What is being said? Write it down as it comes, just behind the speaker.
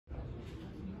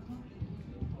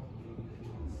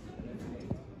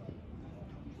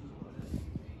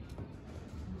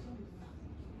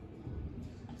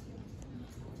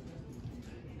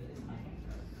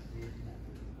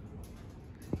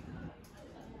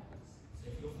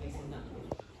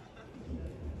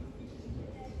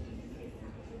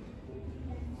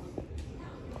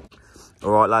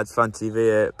Alright lads, Fan TV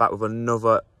here, back with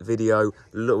another video.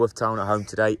 Lutterworth Town at home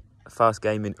today. First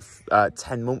game in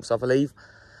 10 months, I believe.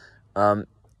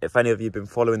 If any of you have been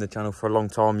following the channel for a long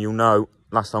time, you'll know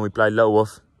last time we played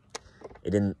Lutterworth,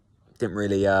 it didn't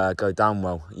really go down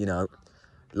well, you know.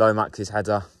 Lomax's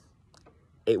header,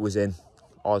 it was in.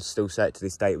 I still say it to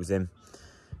this day, it was in.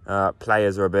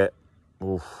 Players are a bit,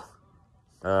 oof.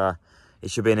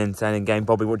 It should be an entertaining game.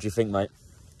 Bobby, what do you think, mate?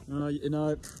 You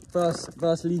know,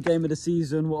 first league game of the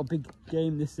season. What a big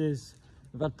game this is.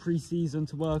 We've had pre-season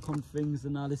to work on things,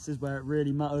 and now this is where it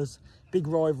really matters. Big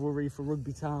rivalry for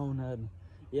Rugby Town, and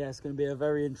yeah, it's going to be a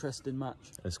very interesting match.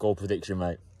 A score prediction,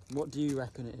 mate. What do you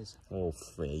reckon it is? Oh,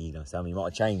 you know, tell me, you might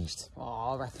have changed.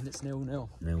 Oh, I reckon it's 0-0.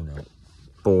 0-0.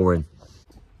 Boring.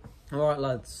 All right,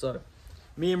 lads. So,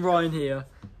 me and Ryan here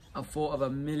have thought of a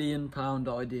 £1 million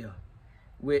idea,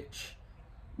 which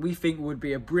we think would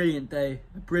be a brilliant day,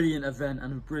 a brilliant event,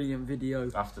 and a brilliant video.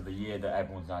 After the year that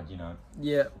everyone's had, you know.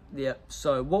 Yeah.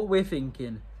 So what we're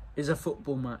thinking is a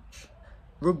football match.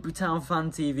 Rugby Town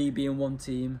Fan TV being one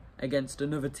team against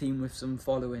another team with some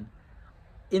following.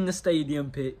 In the stadium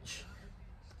pitch,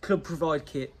 club provide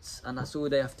kits, and that's all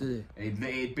they have to do.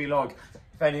 It'd be like,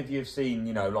 if any of you have seen,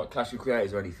 you know, like Clash of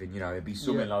Creators or anything, you know, it'd be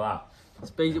something like that. It's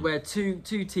basically where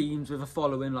two teams with a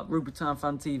following, like Rugby Town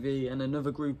Fan TV and another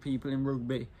group of people in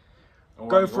rugby,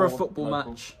 go for a football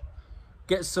match,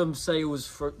 get some sales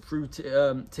through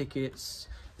tickets.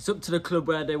 It's up to the club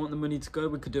where they want the money to go.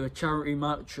 We could do a charity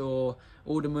match or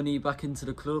all the money back into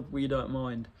the club. We don't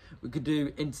mind. We could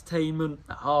do entertainment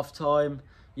at half time.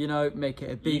 You know, make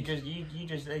it a big. You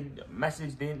just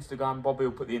message the Instagram. Bobby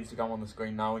will put the Instagram on the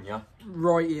screen now, won't you?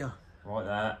 Right here. Right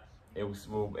there.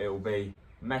 It'll be.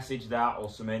 Message that or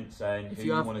something saying who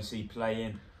you want to see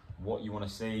playing, what you want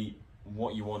to see,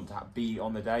 what you want to be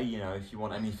on the day, you know, if you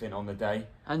want anything on the day.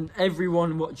 And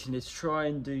everyone watching this, try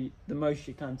and do the most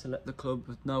you can to let the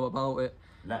club know about it.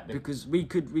 Because we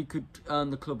could earn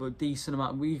the club a decent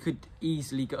amount. We could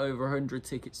easily get over 100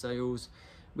 ticket sales.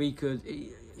 We could,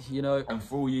 you know. And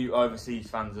for all you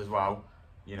overseas fans as well,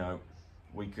 you know,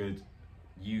 we'd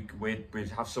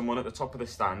have someone at the top of the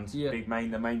stand, the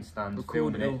main stand,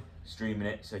 filming it, streaming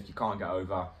it. So if you can't get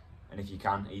over, and if you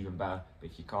can, even better.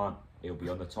 But if you can't, it'll be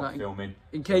on the top filming.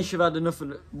 In case you've had enough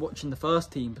of watching the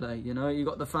first team play, you know, you've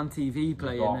got the Fan TV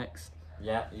playing next.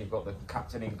 Yeah, you've got the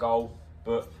captain in goal.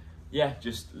 But yeah,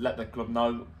 just let the club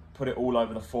know. Put it all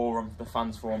over the forum, the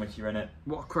fans forum if you're in it.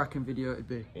 What a cracking video it'd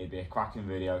be. It'd be a cracking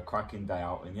video, cracking day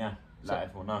out, and yeah, let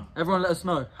everyone know. Everyone let us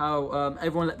know how.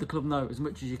 Everyone let the club know as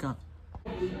much as you can.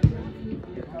 I've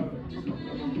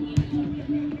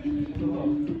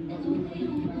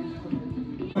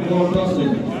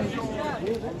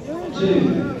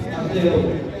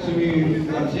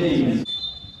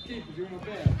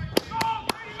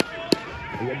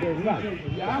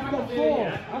got 4,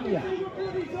 haven't you?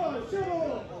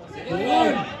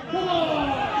 Come on!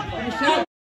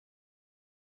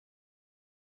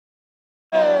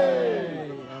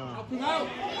 Help him out!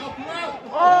 Help him out!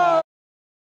 Oh!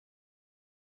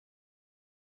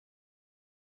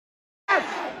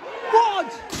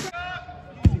 What?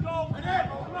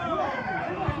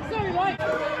 Sorry, mate.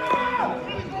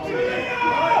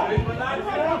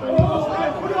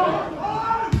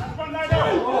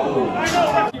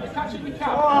 Catching the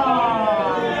cap.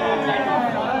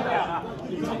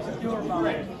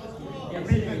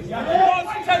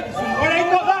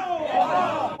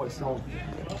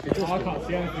 I can't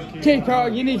see anything. Keeper,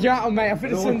 you need your hat on, mate. I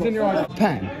think the sun's in your eyes.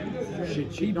 Pen.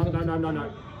 Shit. No.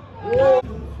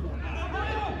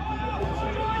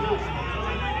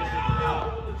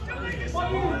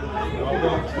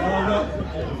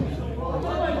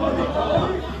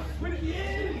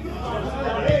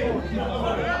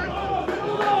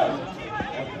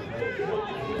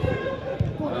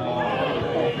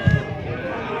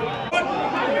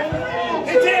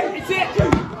 It's it!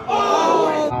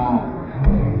 Oh!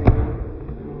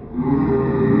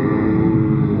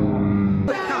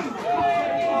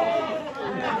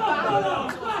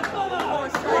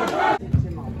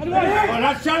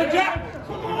 Let's challenge it!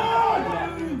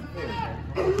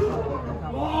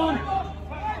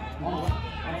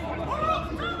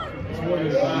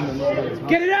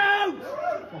 Get it out!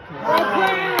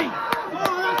 Okay!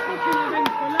 That's fucking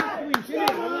against the last week, isn't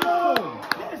it? The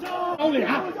last one. Hold it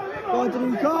up! Why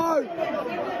didn't he go?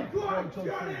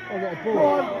 Oh, what a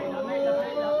ball.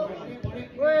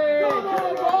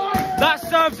 That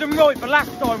serves them right for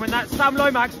last time when that Sam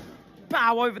Lomax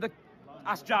bow over the...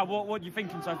 That's Joe, what are you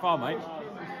thinking so far, mate?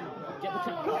 Get the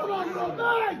cap. Come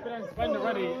on, defend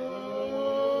already.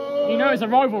 He knows a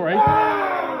rivalry.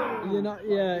 You're not,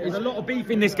 yeah. There's a lot of beef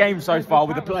in this game so far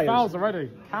with the players. Fouls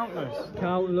already. Countless.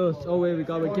 Countless. Oh, here we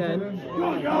go again.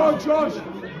 Go, Josh!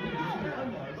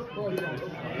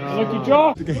 Lucky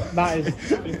Josh! That's a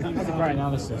great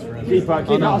analysis, really. Keeper,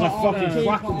 that was a fucking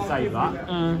cracking save, that.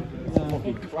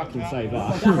 Fucking cracking save,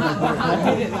 that. I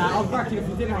did it, that. I was cracking if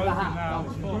you didn't have the hat.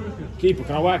 Keeper,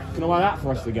 can I wear that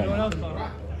for us again?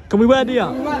 Can we wear the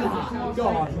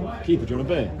hat? Keeper, do you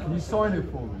want a beer? Can you sign it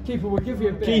for me? Keeper, we'll give you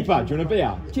a beer. Keeper, do you want a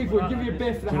beer? Keeper, we'll give you a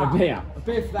beer for the Do you hat. want a beer? A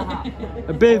beer for the hat.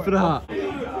 A beer for the hat.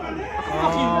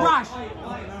 Fucking rash!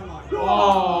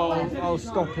 Oh,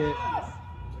 stop it.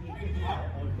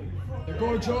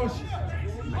 Go, Josh!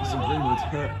 Mason Greenwood's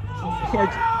hurt.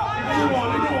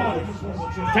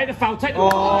 Take the foul, take the Go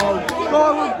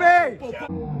with me!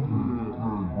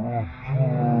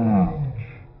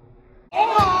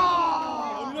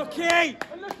 Unlucky!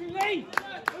 Unlucky Lee!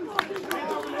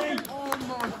 Oh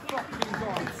my fucking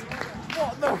god!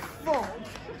 What the fuck?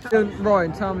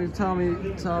 Ryan, tell me.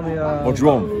 What do you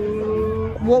want?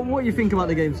 What do you think about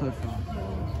the game so far?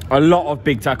 A lot of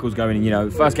big tackles going in, you know.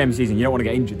 First game of the season, you don't want to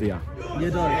get injured, do you? You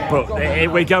don't. But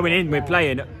we're going in, we're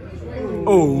playing.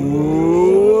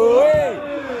 Oh!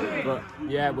 But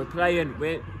yeah, we're playing.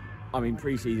 I mean,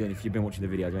 pre-season, if you've been watching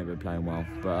the videos, we're playing well.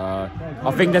 But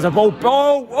I think there's a ball.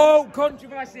 Oh,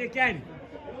 controversy again.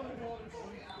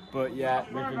 But yeah,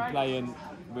 we've been playing.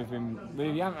 We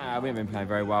haven't been playing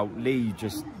very well. Lee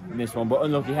just missed one, but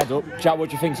unlucky head up. Chat, what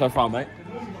do you think so far, mate?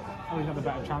 We've had the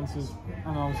better chances,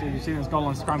 and obviously you've seen us goal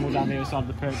line scramble down the other side of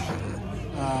the pitch.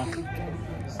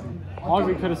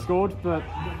 Ivory could have scored, but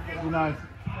you know,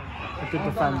 a good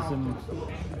defence and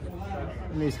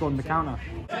Lee scored in the counter.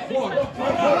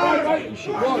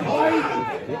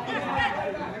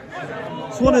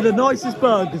 It's one of the nicest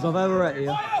burgers I've ever had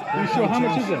here. Are you sure? How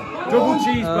much is it? Double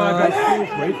cheeseburger,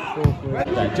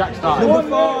 £4. Jack started. Number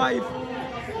 5.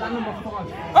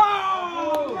 Oh!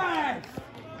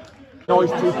 Nice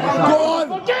 2%. Go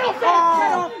on! Get off it!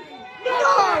 No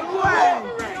way!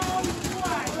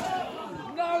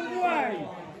 No way!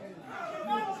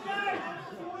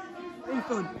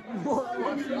 Ethan,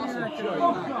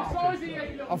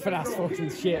 I think that's fucking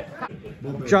shit.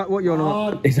 Jack, what you on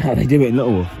about? Is that how they do it in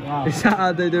Littlewolf? Is that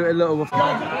how they do it in Littlewolf?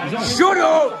 Shut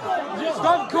up!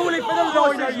 Stop calling for the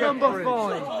liner, you Number prick.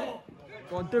 5.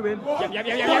 Go on, do him.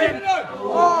 Yep.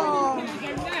 Oh!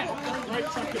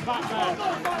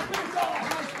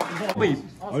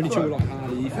 Only two like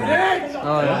Hardy.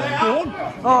 Oh,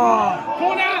 yeah. Oh!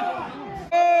 Corner!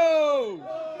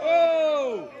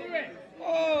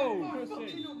 Oh!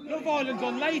 Love Island's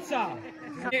on later.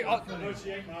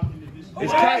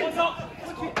 It's Kate.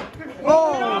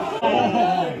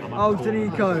 Oh,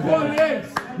 Danico.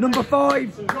 Number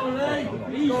 5. Go on,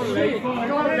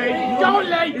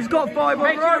 Lee! He's got 5 on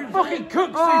Make the road. you fucking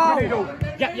cook, Oh. super noodle.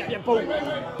 Yep, ball.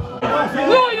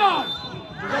 Liner!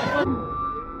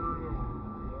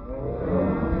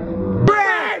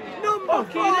 Bread! Number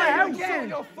 5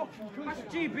 again. That's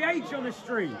GBH on the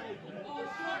street.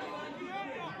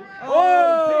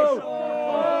 Oh!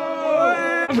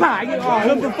 Bang!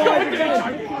 Number 5 again.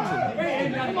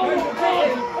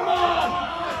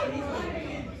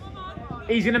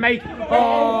 He's gonna make.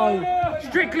 Oh!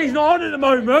 Strictly's not on at the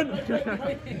moment.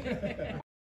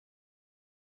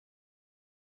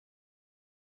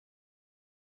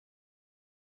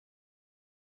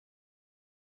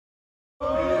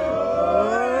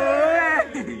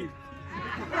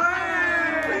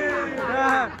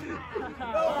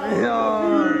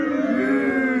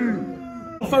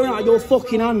 Phone out of your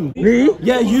fucking hand. Me?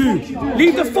 Yeah, you.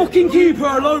 Leave the fucking keeper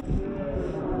alone.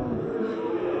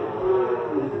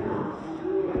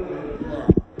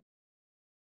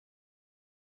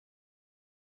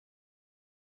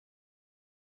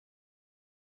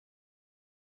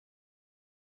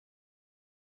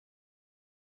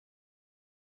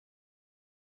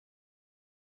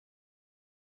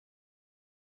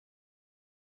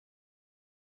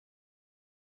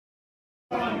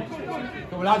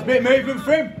 Come on, lads, bit moving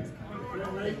for him.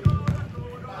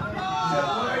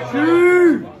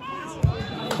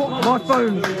 My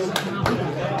phone.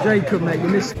 Jacob, mate, you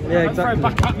missed. Yeah, Throw exactly.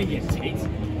 back at me, you tit.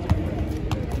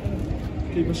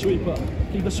 Keeper sweeper.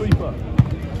 Keeper sweeper.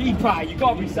 Keeper, you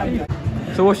gotta be saying.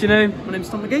 So, what's your name? My name's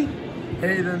Tom McGee.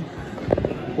 Hayden.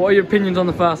 What are your opinions on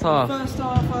the first half? First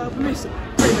half, we missed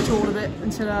pretty much all of it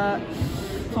until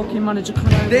fucking manager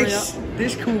coming over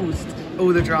This caused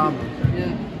all the drama. here.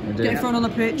 Yeah. Getting thrown on the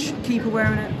pitch, keeper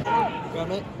wearing it.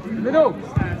 Middle.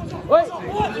 Wait.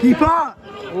 Keeper.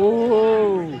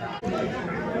 Oh.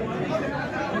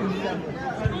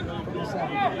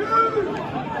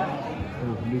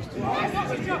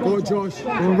 Go, Josh.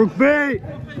 Rugby.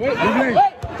 Rugby.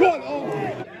 God!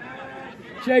 Oh.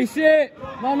 Chase it!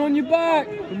 Man on your back!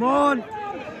 Come on!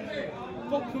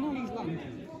 Fucking hell, he's landing.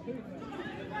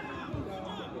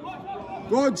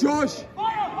 Go on, Josh!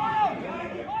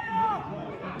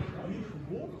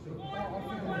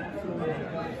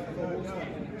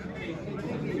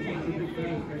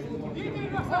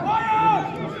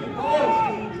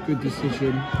 Good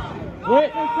decision.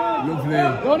 Wait! Lovely.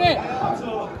 Go on it!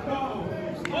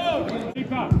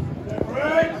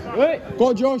 Wait! Go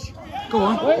on, Josh! Go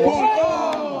on! Go on.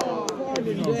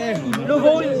 Yeah. Love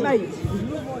Island, mate!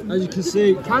 As you can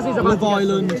see, Love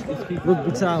Island,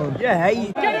 Rugby Town. Yeah,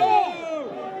 hey! Get him up!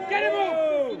 Get him up!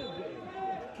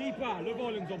 Keeper, Love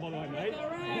Island's on by the way, mate.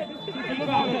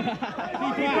 Keeper.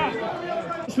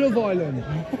 It's Love Island.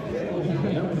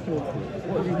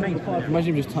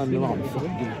 Imagine him just turning around.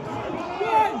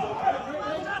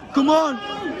 Come on!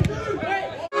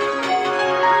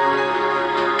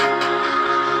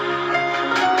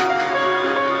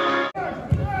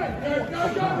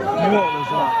 What was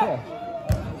that?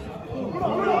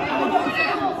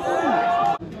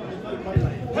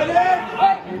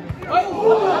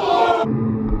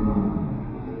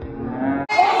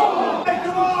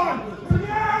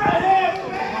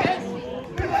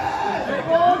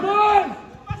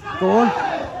 Go on.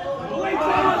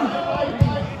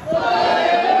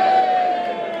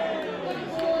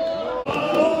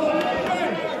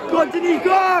 Go on, Denise,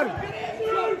 go!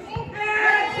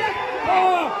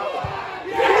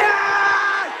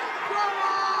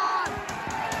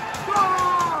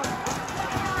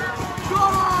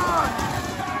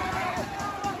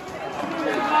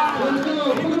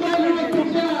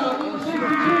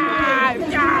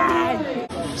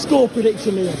 Score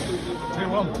prediction, Liam.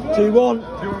 2-1. 2-1.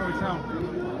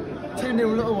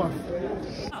 2-0 Littleworth.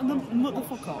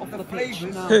 Motherfucker off the pitch.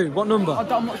 No. Who? What number?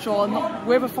 I'm not sure.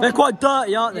 Whoever fucking... They're quite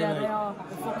dirty, aren't they, Yeah, mate? they are.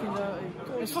 They're fucking dirty.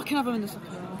 Let's fucking have them in the soccer.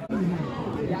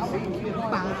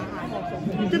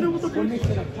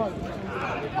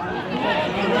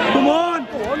 Come on!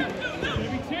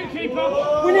 Keeper!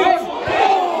 Win it!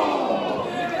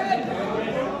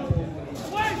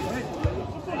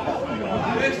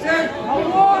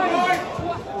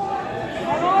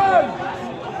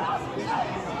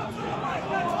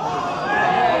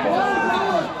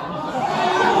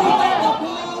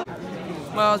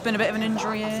 Well, it's been a bit of an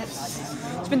injury here.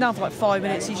 It's been down for like 5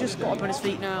 minutes. He's just got up on his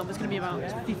feet now. There's going to be about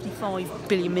 55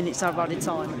 billion minutes of added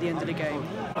time at the end of the game.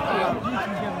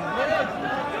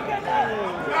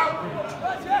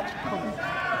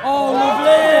 Oh,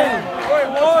 lovely! Wait,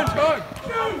 one!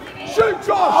 Shoot,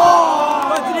 Josh! Oh,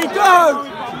 where did he go?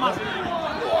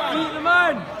 Beat the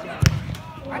man!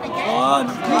 On!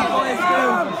 Keep on his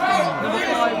goal! Number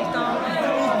 5 is down.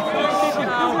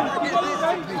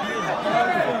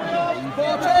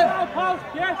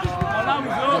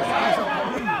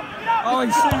 Oh,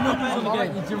 he's seen numbers on the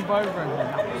game. You jump over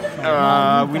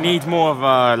him. We need more of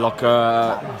like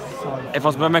a. If I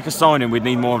was going to make a signing, we'd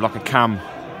need more of like a cam.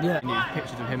 Yeah.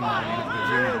 Pictures of him now, and he looked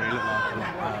like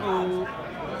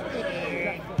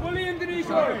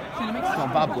it's not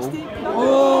a bad ball.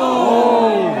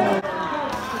 Oh!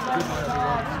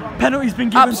 Penalty's been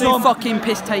given. Absolute fucking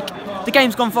piss take. The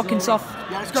game's gone fucking soft.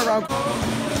 Yeah, let's go round.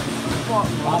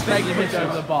 I'll beg you to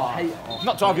over the bar.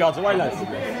 Not 12 yards away, lads.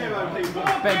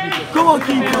 Come on,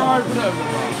 keeper!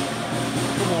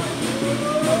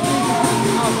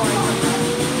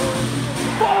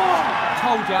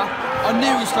 Told ya, I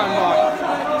knew he was going right.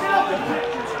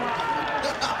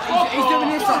 He's doing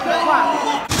this like a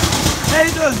crap.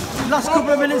 Hayden, last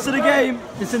couple of minutes of the game,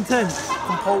 it's intense.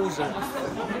 Composure.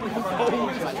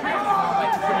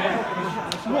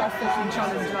 What a fucking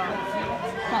challenge that.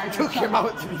 It took him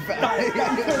out, to be fair.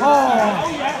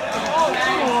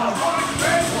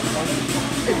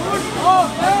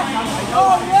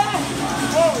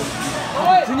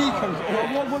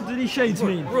 What did he shades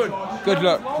mean? Good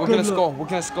luck. We're going to score. We're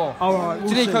going to score. All right,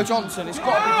 we'll Danico see. Johnson. It's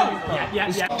got to be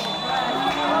Danico.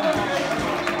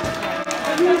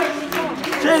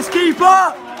 Cheers,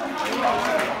 keeper!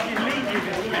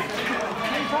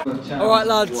 All right,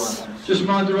 lads. Just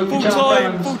reminder of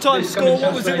Full-time score.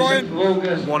 What was it, Ryan?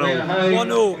 1-0.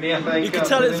 1-0. You can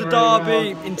tell it's a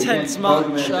derby, intense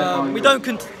match. We don't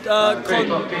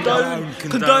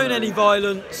condone any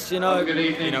violence. You know.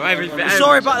 Everything.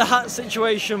 Sorry about the hat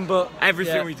situation, but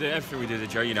Everything we do,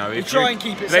 Joe. You know, if try and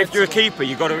keep it if you're a keeper,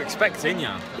 you got to expect it,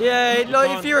 yeah. yeah,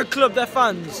 like if you're a club, they're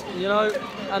fans. You know,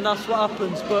 and that's what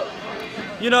happens. But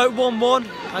you know, 1-1,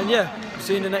 and yeah,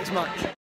 see you in the next match.